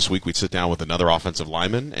This week we'd sit down with another offensive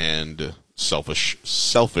lineman, and selfish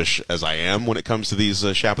as I am when it comes to these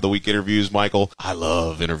Chap of the Week interviews, Michael, I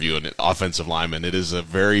love interviewing offensive linemen. It is a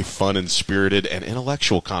very fun and spirited and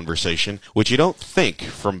intellectual conversation, which you don't think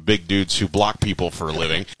from big dudes who block people for a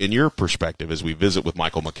living. In your perspective, as we visit with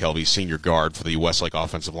Michael Mckelvy, senior guard for the Westlake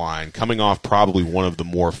offensive line, coming off probably one of the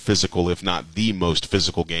more physical, if not the most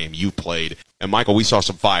physical game you played. And Michael, we saw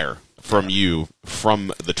some fire from you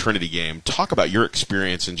from the Trinity game. Talk about your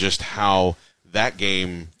experience and just how that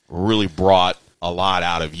game really brought a lot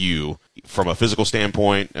out of you from a physical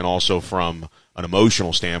standpoint and also from an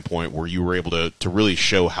emotional standpoint, where you were able to really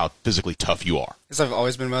show how physically tough you are. Because I've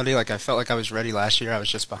always been ready. I felt like I was ready last year. I was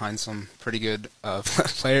just behind some pretty good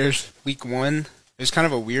players. Week 1, it was kind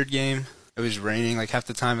of a weird game. It was raining half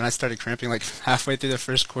the time, and I started cramping halfway through the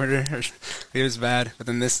first quarter. It was bad. But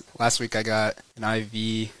then this last week I got an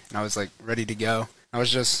IV, and I was ready to go. I was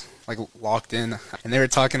just locked in, and they were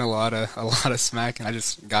talking a lot of smack, and I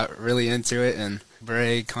just got really into it. And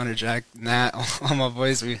Bray, Connor, Jack, Nat, all my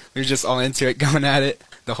boys, we were just all into it, going at it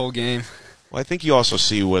the whole game. Well, I think you also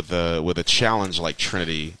see with a challenge like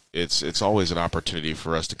Trinity, it's always an opportunity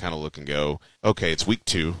for us to kind of look and go, okay, it's week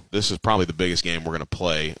 2. This is probably the biggest game we're going to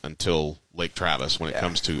play until Lake Travis when it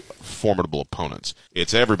comes to formidable opponents.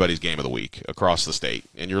 It's everybody's game of the week across the state,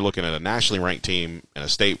 and you're looking at a nationally ranked team and a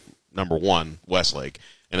state number 1, Westlake,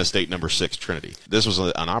 and a state number 6, Trinity. This was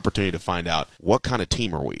an opportunity to find out what kind of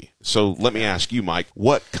team are we. So let me ask you, Mike,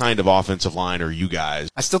 what kind of offensive line are you guys?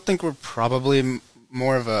 I still think we're probably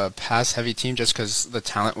more of a pass-heavy team just because the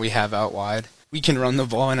talent we have out wide. We can run the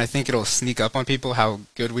ball, and I think it'll sneak up on people how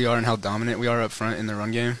good we are and how dominant we are up front in the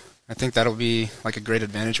run game. I think that'll be a great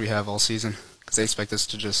advantage we have all season, because they expect us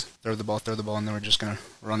to just throw the ball, and then we're just going to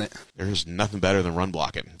run it. There's nothing better than run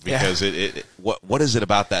blocking, because what is it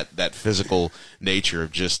about that physical nature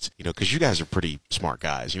of just, because you guys are pretty smart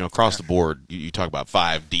guys. Across the board, you talk about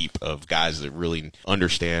 5 deep of guys that really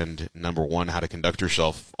understand, number 1, how to conduct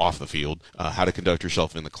yourself off the field, how to conduct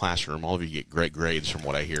yourself in the classroom. All of you get great grades from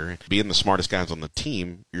what I hear. Being the smartest guys on the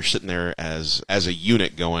team, you're sitting there as a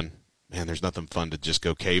unit going, man, there's nothing fun to just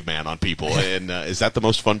go caveman on people. And is that the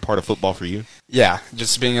most fun part of football for you? Yeah,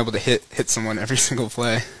 just being able to hit someone every single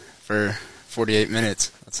play for 48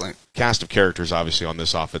 minutes. That's cast of characters, obviously, on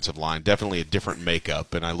this offensive line. Definitely a different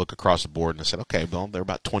makeup. And I look across the board and I said, okay, well, they're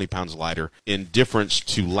about 20 pounds lighter. In difference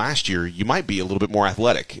to last year, you might be a little bit more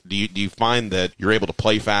athletic. Do you find that you're able to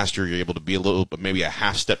play faster? You're able to be maybe a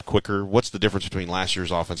half step quicker? What's the difference between last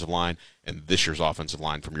year's offensive line and this year's offensive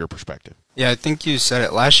line from your perspective? Yeah, I think you said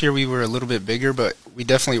it. Last year we were a little bit bigger, but we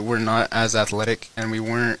definitely were not as athletic, and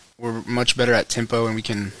we're much better at tempo, and we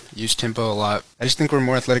can use tempo a lot. I just think we're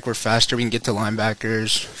more athletic, we're faster, we can get to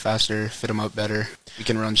linebackers faster, fit them up better. We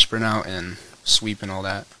can run sprint out and sweep and all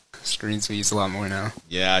that. Screens we use a lot more now.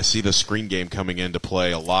 Yeah, I see the screen game coming into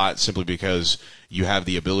play a lot simply because you have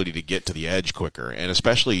the ability to get to the edge quicker. And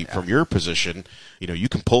especially from your position, you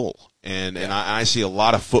can pull. And I see a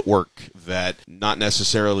lot of footwork that not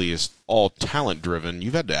necessarily is all talent-driven.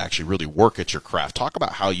 You've had to actually really work at your craft. Talk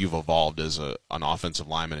about how you've evolved as an offensive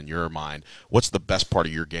lineman in your mind. What's the best part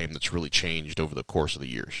of your game that's really changed over the course of the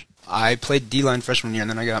years? I played D-line freshman year,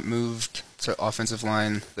 and then I got moved to offensive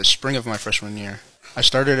line the spring of my freshman year. I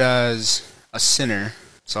started as a center,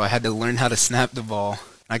 so I had to learn how to snap the ball.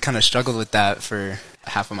 I kind of struggled with that for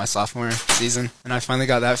half of my sophomore season, and I finally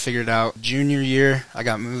got that figured out. Junior year, I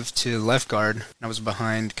got moved to left guard, and I was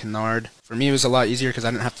behind Kennard. For me, it was a lot easier because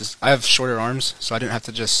I have shorter arms, so I didn't have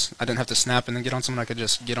to snap and then get on someone. I could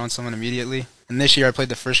just get on someone immediately. And this year, I played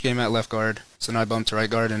the first game at left guard, so now I bumped to right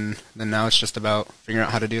guard, and then now it's just about figuring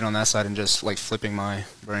out how to do it on that side and just flipping my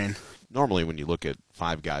brain. Normally, when you look at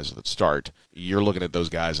 5 guys that start, you're looking at those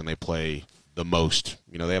guys and they play the most.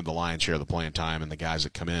 They have the lion's share of the playing time, and the guys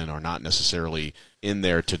that come in are not necessarily in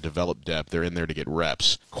there to develop depth. They're in there to get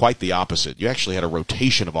reps. Quite the opposite. You actually had a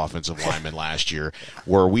rotation of offensive linemen last year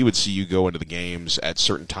where we would see you go into the games at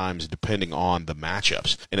certain times depending on the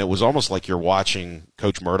matchups. And it was almost like you're watching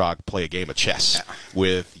Coach Murdoch play a game of chess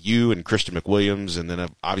with you and Christian McWilliams, and then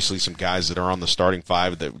obviously some guys that are on the starting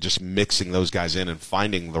 5 that just mixing those guys in and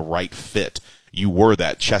finding the right fit. You were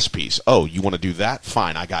that chess piece. Oh, you want to do that?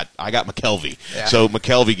 Fine. I got McKelvey. Yeah. So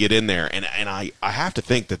McKelvey, get in there. And I have to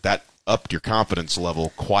think that upped your confidence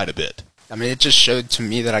level quite a bit. I mean, it just showed to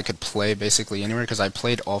me that I could play basically anywhere because I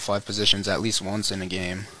played all 5 positions at least once in a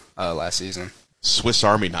game last season. Swiss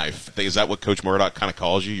Army knife. Is that what Coach Murdoch kind of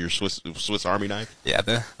calls you, your Swiss Army knife? Yeah,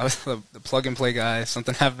 I was the plug-and-play guy. If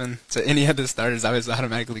something happened to any of the starters, I was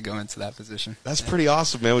automatically going to that position. That's pretty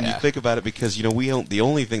awesome, man, when you think about it, because, the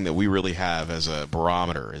only thing that we really have as a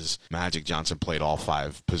barometer is Magic Johnson played all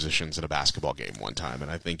 5 positions in a basketball game one time, and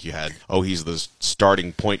I think you had, he's the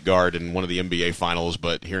starting point guard in one of the NBA finals,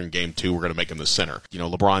 but here in game 2, we're going to make him the center.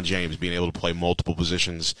 LeBron James being able to play multiple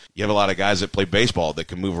positions. You have a lot of guys that play baseball that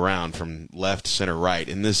can move around from left, center, right.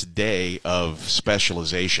 In this day of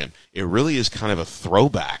specialization, it really is kind of a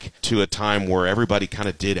throwback to a time where everybody kind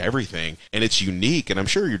of did everything, and it's unique. And I'm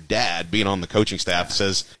sure your dad, being on the coaching staff,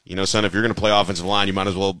 says, son, if you're going to play offensive line, you might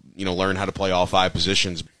as well, learn how to play all 5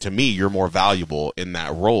 positions. To me, you're more valuable in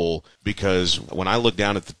that role, because when I look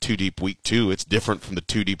down at the 2 deep week 2, it's different from the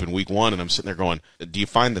 2 deep in week 1, and I'm sitting there going, do you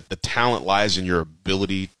find that the talent lies in your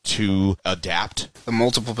ability to adapt? The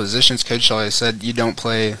multiple positions, Coach always said, you don't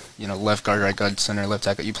play, left guard, right guard, center, left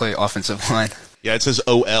tackle. You play offensive line. Yeah, it says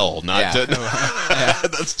OL, not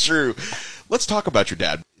That's true. Let's talk about your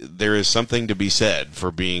dad. There is something to be said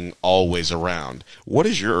for being always around. What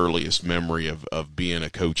is your earliest memory of being a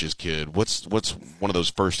coach's kid? What's one of those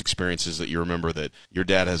first experiences that you remember that your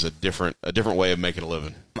dad has a different way of making a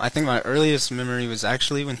living? I think my earliest memory was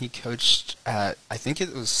actually when he coached at, I think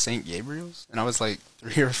it was St. Gabriel's, and I was like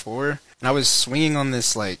 3 or 4, and I was swinging on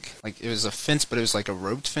this like it was a fence, but it was like a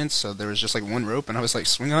roped fence, so there was just like one rope, and I was like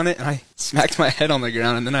swinging on it, and I smacked my head on the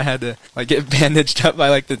ground, and then I had to like get bandaged up by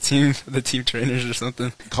like the team trainers or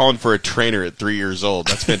something. Calling for a trainer at 3 years old.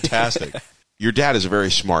 That's fantastic. Your dad is a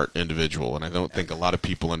very smart individual, and I don't think a lot of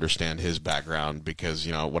people understand his background because,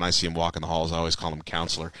 when I see him walk in the halls, I always call him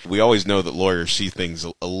counselor. We always know that lawyers see things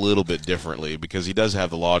a little bit differently because he does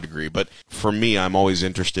have the law degree. But for me, I'm always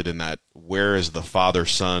interested in that where is the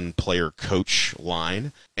father-son, player-coach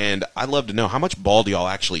line? And I'd love to know, how much ball do y'all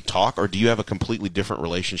actually talk, or do you have a completely different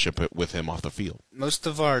relationship with him off the field? Most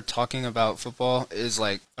of our talking about football is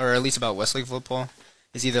or at least about Westlake football,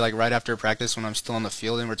 is either like right after practice when I'm still on the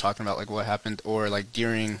field and we're talking about like what happened, or like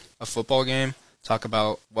during a football game, talk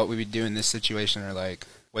about what we would do in this situation, or like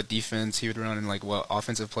what defense he would run and like what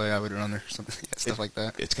offensive play I would run or something, stuff like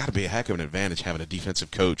that. It's got to be a heck of an advantage having a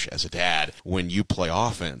defensive coach as a dad when you play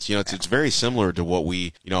offense. It's very similar to what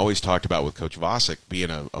we always talked about with Coach Vosick being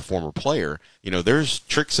a former player. There's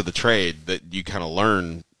tricks of the trade that you kind of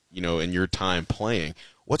learn, in your time playing.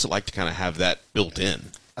 What's it like to kind of have that built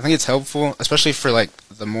in? I think it's helpful, especially for like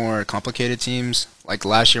the more complicated teams. Like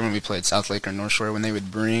last year when we played Southlake or North Shore, when they would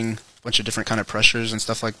bring a bunch of different kind of pressures and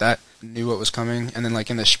stuff like that, knew what was coming. And then like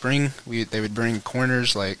in the spring, they would bring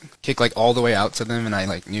corners, like kick like all the way out to them, and I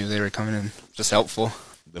like knew they were coming in. Just helpful.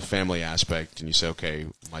 The family aspect, and you say, okay,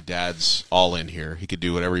 my dad's all in here. He could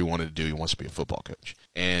do whatever he wanted to do. He wants to be a football coach.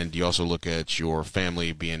 And you also look at your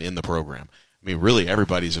family being in the program. I mean, really,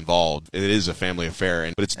 everybody's involved. It is a family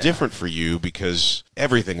affair, but it's different for you because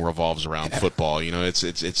everything revolves around football.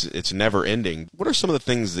 It's never ending. What are some of the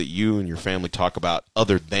things that you and your family talk about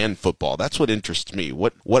other than football? That's what interests me.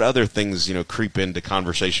 What other things creep into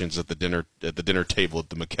conversations at the dinner table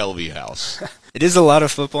at the Mckelvy house? It is a lot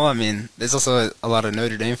of football. I mean, there's also a lot of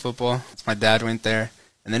Notre Dame football. My dad went there.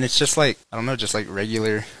 And then it's just like, I don't know, just like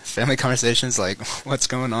regular family conversations, like what's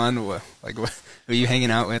going on, who are you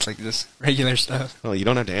hanging out with, like just regular stuff. Well, you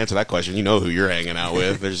don't have to answer that question. You know who you're hanging out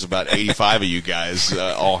with. There's about 85 of you guys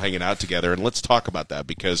all hanging out together. And let's talk about that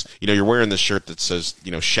because, you're wearing this shirt that says,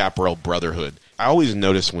 Chaparral Brotherhood. I always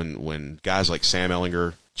notice when guys like Sam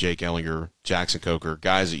Ellinger, Jake Ellinger, Jackson Coker,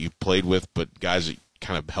 guys that you played with, but guys that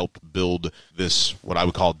kind of helped build this, what I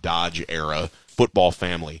would call Dodge era football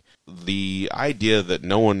family. The idea that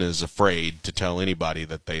no one is afraid to tell anybody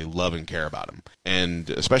that they love and care about them. And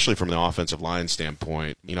especially from the offensive line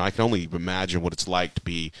standpoint, I can only imagine what it's like to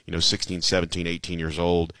be, 16, 17, 18 years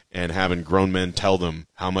old and having grown men tell them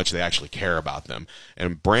how much they actually care about them.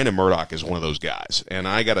 And Brandon Murdoch is one of those guys. And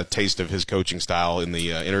I got a taste of his coaching style in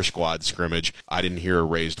the inter-squad scrimmage. I didn't hear a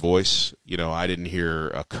raised voice. I didn't hear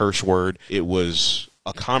a curse word. It was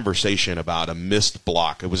a conversation about a missed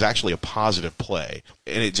block. It was actually a positive play.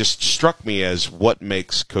 And it just struck me as what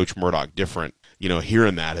makes Coach Murdoch different,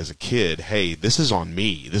 hearing that as a kid. Hey, this is on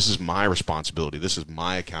me. This is my responsibility. This is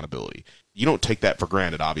my accountability. You don't take that for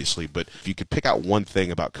granted, obviously, but if you could pick out one thing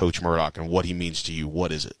about Coach Murdoch and what he means to you,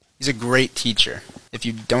 what is it? He's a great teacher. If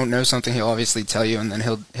you don't know something, he'll obviously tell you, and then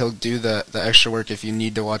he'll do the extra work if you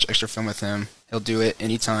need to watch extra film with him. He'll do it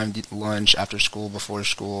anytime, lunch, after school, before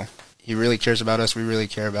school. He really cares about us. We really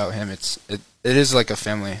care about him. It is like a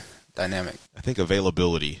family dynamic. I think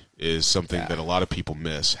availability is something that a lot of people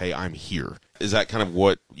miss. Hey, I'm here. Is that kind of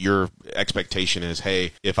what your expectation is?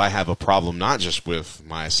 Hey, if I have a problem, not just with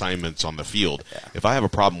my assignments on the field, if I have a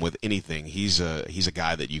problem with anything, he's a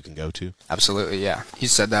guy that you can go to? Absolutely, yeah.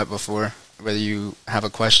 He's said that before. Whether you have a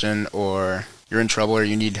question or you're in trouble or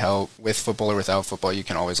you need help with football or without football, you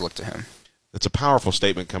can always look to him. That's a powerful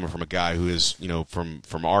statement coming from a guy who is,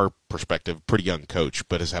 from our perspective, pretty young coach,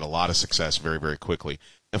 but has had a lot of success very, very quickly.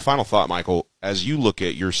 And final thought, Michael, as you look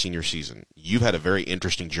at your senior season, you've had a very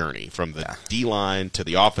interesting journey from the D-line to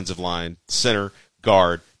the offensive line, center,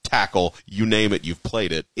 guard, tackle, you name it, you've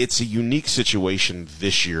played it. It's a unique situation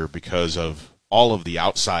this year because of all of the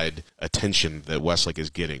outside attention that Westlake is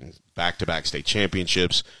getting. Back-to-back state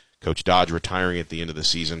championships, Coach Dodge retiring at the end of the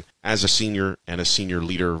season. As a senior and a senior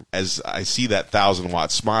leader, as I see that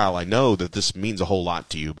 1,000-watt smile, I know that this means a whole lot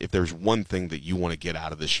to you. If there's one thing that you want to get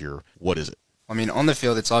out of this year, what is it? I mean, on the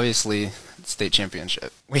field, it's obviously state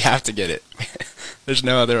championship. We have to get it. There's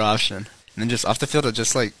no other option. And then just off the field, it's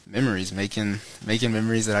just like memories, making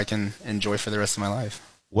memories that I can enjoy for the rest of my life.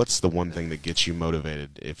 What's the one thing that gets you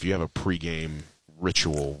motivated? If you have a pregame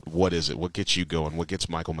ritual, what is it? What gets you going? What gets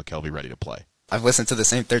Michael Mckelvy ready to play? I've listened to the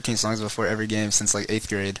same 13 songs before every game since like 8th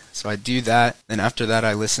grade. So I do that. Then after that,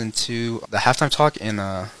 I listen to the halftime talk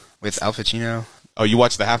with Al Pacino. Oh, you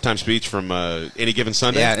watch the halftime speech from Any Given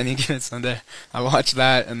Sunday? Yeah, Any Given Sunday. I watch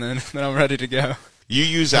that, and then I'm ready to go. You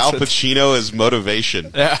use Al Pacino as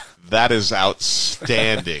motivation. Yeah. That is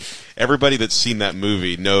outstanding. Everybody that's seen that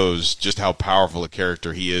movie knows just how powerful a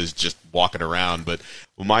character he is just walking around. But,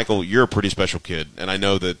 well, Michael, you're a pretty special kid, and I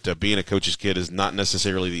know that being a coach's kid is not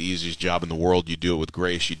necessarily the easiest job in the world. You do it with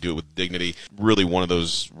grace. You do it with dignity. Really one of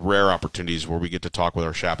those rare opportunities where we get to talk with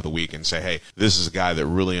our Chap of the Week and say, hey, this is a guy that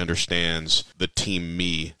really understands the team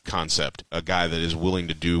me concept, a guy that is willing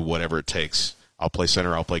to do whatever it takes. I'll play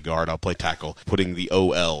center, I'll play guard, I'll play tackle, putting the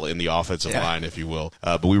OL in the offensive line, if you will.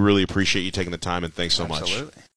 But we really appreciate you taking the time, and thanks so much. Absolutely.